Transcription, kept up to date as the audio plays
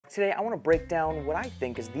Today I want to break down what I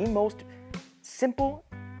think is the most simple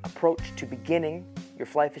approach to beginning your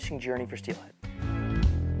fly fishing journey for steelhead.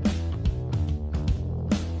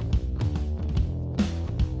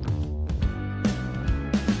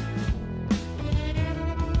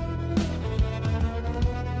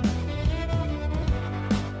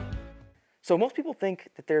 So most people think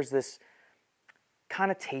that there's this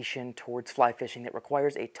connotation towards fly fishing that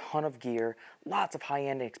requires a ton of gear, lots of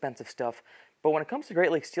high-end and expensive stuff, but when it comes to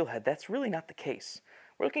Great Lakes steelhead, that's really not the case.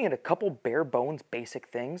 We're looking at a couple bare bones basic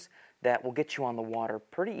things that will get you on the water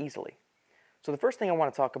pretty easily. So the first thing I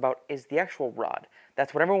want to talk about is the actual rod.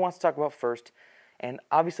 That's what everyone wants to talk about first, and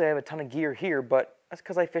obviously I have a ton of gear here, but that's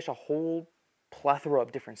because I fish a whole plethora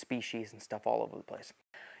of different species and stuff all over the place.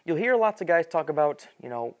 You'll hear lots of guys talk about,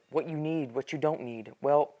 what you need, what you don't need.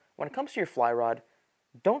 Well, when it comes to your fly rod,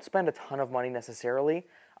 don't spend a ton of money necessarily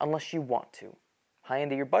unless you want to. High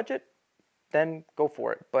end of your budget, then go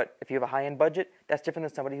for it. But if you have a high-end budget, that's different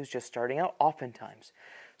than somebody who's just starting out oftentimes.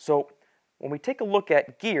 So when we take a look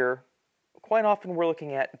at gear, quite often we're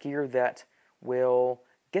looking at gear that will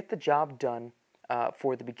get the job done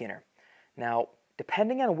for the beginner. Now,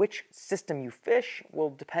 depending on which system you fish will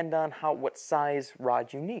depend on what size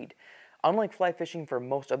rod you need. Unlike fly fishing for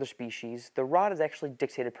most other species, the rod is actually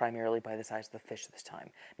dictated primarily by the size of the fish this time,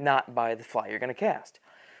 not by the fly you're going to cast.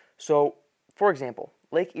 So, for example,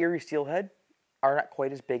 Lake Erie steelhead are not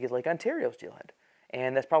quite as big as Lake Ontario steelhead,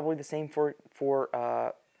 and that's probably the same for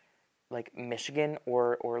like Michigan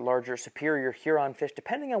or larger Superior Huron fish,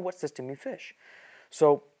 depending on what system you fish.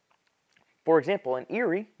 So, for example, in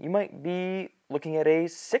Erie, you might be looking at a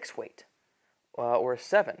 6 weight or a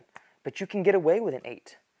 7, but you can get away with an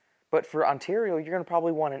 8. But for Ontario, you're going to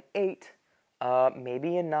probably want an 8,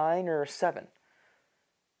 maybe a 9 or a 7.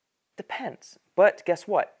 Depends. But guess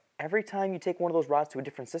what? Every time you take one of those rods to a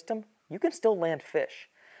different system, you can still land fish.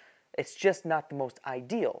 It's just not the most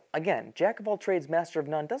ideal. Again, jack of all trades, master of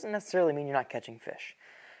none doesn't necessarily mean you're not catching fish.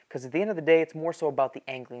 Because at the end of the day, it's more so about the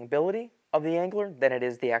angling ability of the angler than it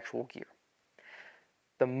is the actual gear.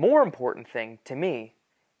 The more important thing to me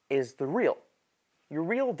is the reel. Your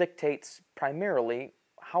reel dictates primarily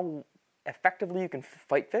how effectively you can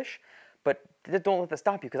fight fish, but don't let that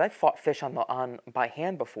stop you, because I've fought fish by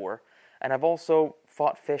hand before, and I've also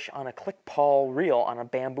fought fish on a click pawl reel on a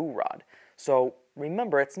bamboo rod. So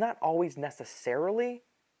remember, it's not always necessarily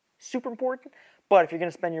super important, but if you're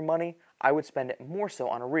going to spend your money, I would spend it more so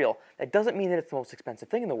on a reel. That doesn't mean that it's the most expensive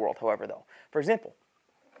thing in the world, however, though. For example,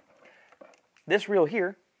 this reel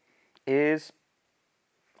here is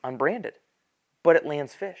unbranded, but it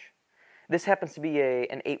lands fish. This happens to be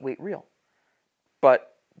an 8-weight reel,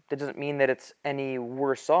 but that doesn't mean that it's any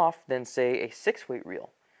worse off than, say, a 6-weight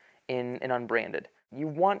reel in unbranded. You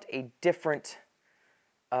want a different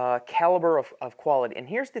caliber of quality, and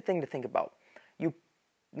here's the thing to think about.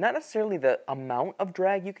 Not necessarily the amount of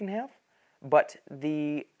drag you can have, but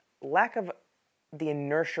the lack of the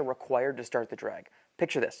inertia required to start the drag.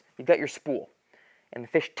 Picture this. You've got your spool, and the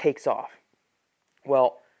fish takes off.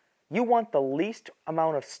 Well, you want the least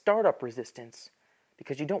amount of startup resistance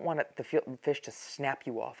because you don't want the fish to snap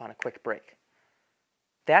you off on a quick break.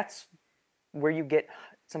 That's where you get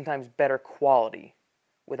sometimes better quality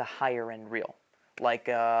with a higher end reel, like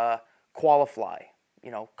Qualifly,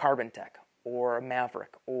 Carbon Tech, or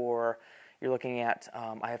Maverick, or you're looking at,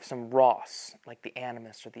 I have some Ross, like the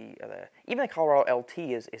Animus, or even the Colorado LT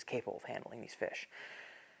is capable of handling these fish.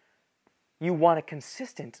 You want a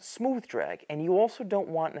consistent, smooth drag, and you also don't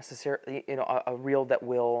want necessarily a reel that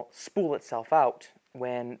will spool itself out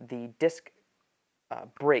when the disc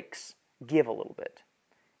breaks give a little bit.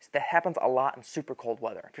 So that happens a lot in super cold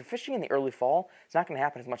weather. If you're fishing in the early fall, it's not going to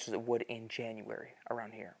happen as much as it would in January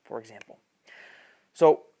around here, for example.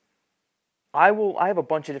 So I have a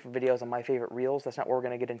bunch of different videos on my favorite reels. That's not what we're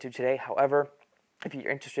going to get into today. However, if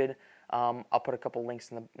you're interested, I'll put a couple links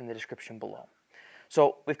in the description below.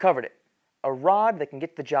 So we've covered it. A rod that can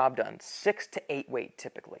get the job done, 6 to 8 weight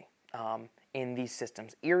typically in these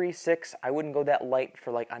systems. Erie 6, I wouldn't go that light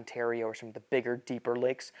for like Ontario or some of the bigger, deeper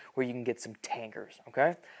lakes where you can get some tangers,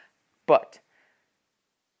 okay? But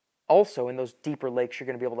also in those deeper lakes, you're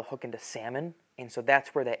going to be able to hook into salmon, and so that's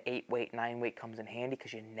where that 8 weight, 9 weight comes in handy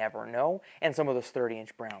because you never know. And some of those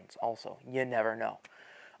 30-inch browns also, you never know.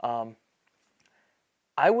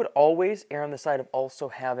 I would always err on the side of also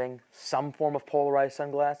having some form of polarized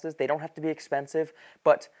sunglasses. They don't have to be expensive,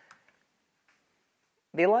 but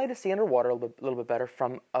they allow you to see underwater a little bit better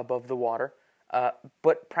from above the water,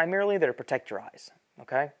 but primarily they're to protect your eyes,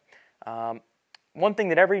 okay? One thing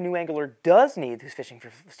that every new angler does need who's fishing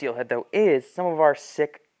for steelhead, though, is some of our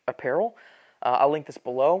sick apparel. I'll link this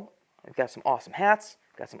below. We've got some awesome hats.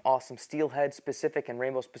 Got some awesome Steelhead specific and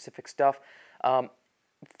rainbow specific stuff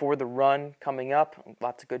for the run coming up.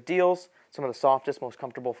 Lots of good deals. Some of the softest, most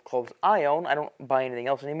comfortable clothes I own. I don't buy anything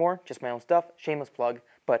else anymore, just my own stuff. Shameless plug,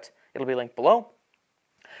 but it'll be linked below.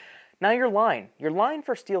 Now your line. Your line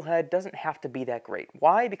for Steelhead doesn't have to be that great.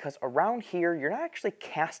 Why? Because around here, you're not actually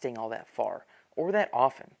casting all that far or that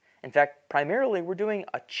often. In fact, primarily we're doing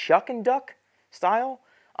a chuck and duck style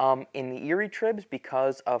in the Erie tribs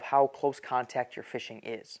because of how close contact your fishing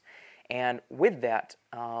is. And with that,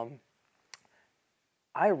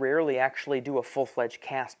 I rarely actually do a full-fledged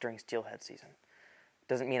cast during steelhead season.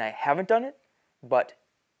 Doesn't mean I haven't done it, but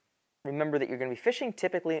remember that you're going to be fishing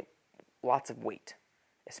typically lots of weight,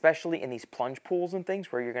 especially in these plunge pools and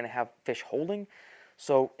things where you're going to have fish holding.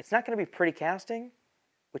 So it's not going to be pretty casting,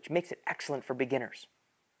 which makes it excellent for beginners.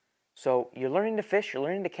 So you're learning to fish, you're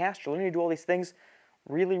learning to cast, you're learning to do all these things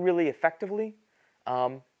really, really effectively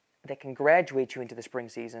that can graduate you into the spring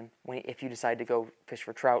season if you decide to go fish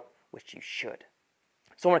for trout, which you should.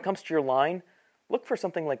 So when it comes to your line, look for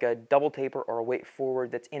something like a double taper or a weight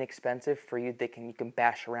forward that's inexpensive for you that you can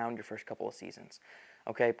bash around your first couple of seasons.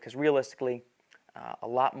 Okay, because realistically, a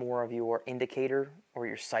lot more of your indicator or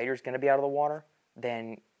your sighter is going to be out of the water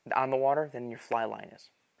than your fly line is.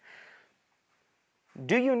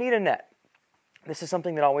 Do you need a net? This is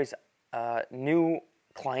something that always new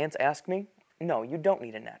clients ask me. No, you don't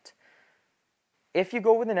need a net. If you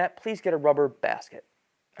go with a net, please get a rubber basket,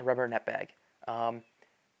 a rubber net bag.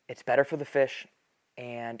 It's better for the fish,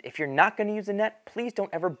 and if you're not going to use a net, please don't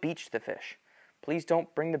ever beach the fish. Please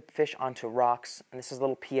don't bring the fish onto rocks, and this is a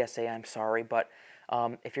little PSA, I'm sorry, but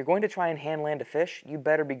if you're going to try and hand land a fish, you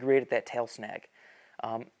better be great at that tail snag.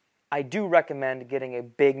 I do recommend getting a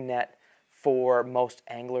big net for most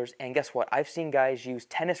anglers, and guess what? I've seen guys use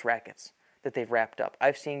tennis rackets that they've wrapped up.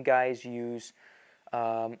 I've seen guys use,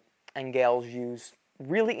 and gals use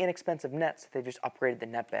really inexpensive nets. They've just upgraded the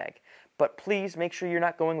net bag. But please make sure you're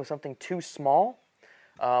not going with something too small,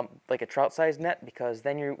 like a trout-sized net, because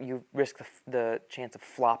then you risk the chance of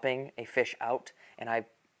flopping a fish out. And I've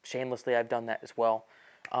done that as well.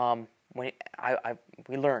 We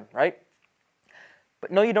learn, right?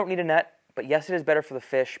 But no, you don't need a net. But yes, it is better for the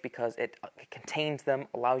fish because it contains them,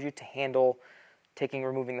 allows you to handle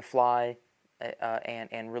removing the fly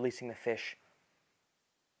and releasing the fish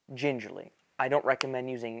gingerly. I don't recommend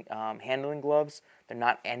using handling gloves. They're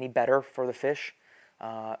not any better for the fish.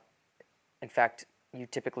 In fact, you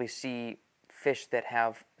typically see fish that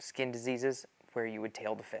have skin diseases where you would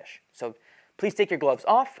tail the fish. So please take your gloves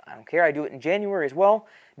off. I don't care. I do it in January as well.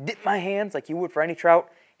 Dip my hands like you would for any trout.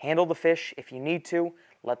 Handle the fish if you need to.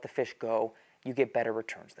 Let the fish go. You get better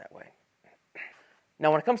returns that way.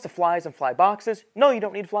 Now, when it comes to flies and fly boxes, no, you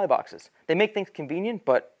don't need fly boxes. They make things convenient,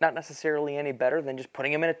 but not necessarily any better than just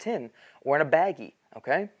putting them in a tin or in a baggie,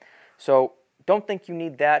 okay? So don't think you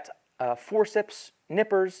need that. Forceps,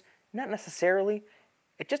 nippers, not necessarily.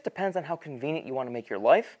 It just depends on how convenient you want to make your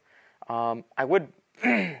life. I would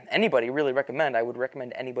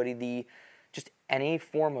recommend anybody just any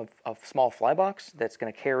form of small fly box that's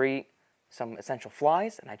going to carry some essential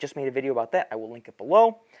flies, and I just made a video about that. I will link it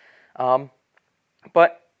below.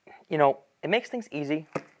 But, you know, it makes things easy,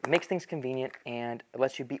 it makes things convenient, and it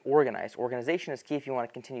lets you be organized. Organization is key if you want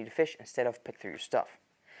to continue to fish instead of pick through your stuff.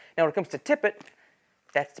 Now, when it comes to tippet,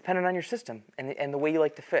 that's dependent on your system and the way you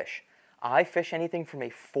like to fish. I fish anything from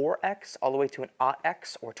a 4X all the way to an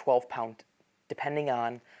 8X or 12-pound, depending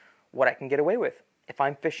on what I can get away with. If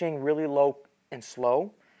I'm fishing really low and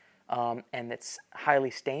slow, and it's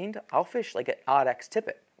highly stained, I'll fish like an 8X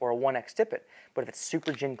tippet or a 1X tippet. But if it's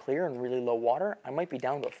super gin clear and really low water, I might be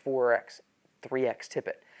down to a 4X, 3X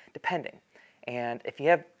tippet, depending. And if you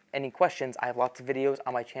have any questions, I have lots of videos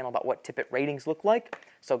on my channel about what tippet ratings look like,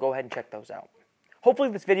 so go ahead and check those out. Hopefully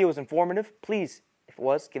this video was informative. Please, if it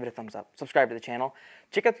was, give it a thumbs up. Subscribe to the channel.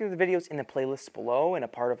 Check out the other videos in the playlists below and a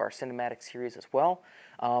part of our cinematic series as well.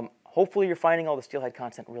 Hopefully you're finding all the Steelhead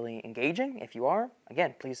content really engaging. If you are,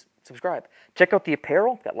 again, please subscribe. Check out the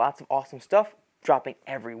apparel. Got lots of awesome stuff dropping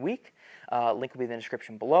every week. Link will be in the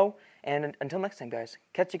description below. And until next time, guys,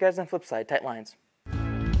 catch you guys on the flip side. Tight lines.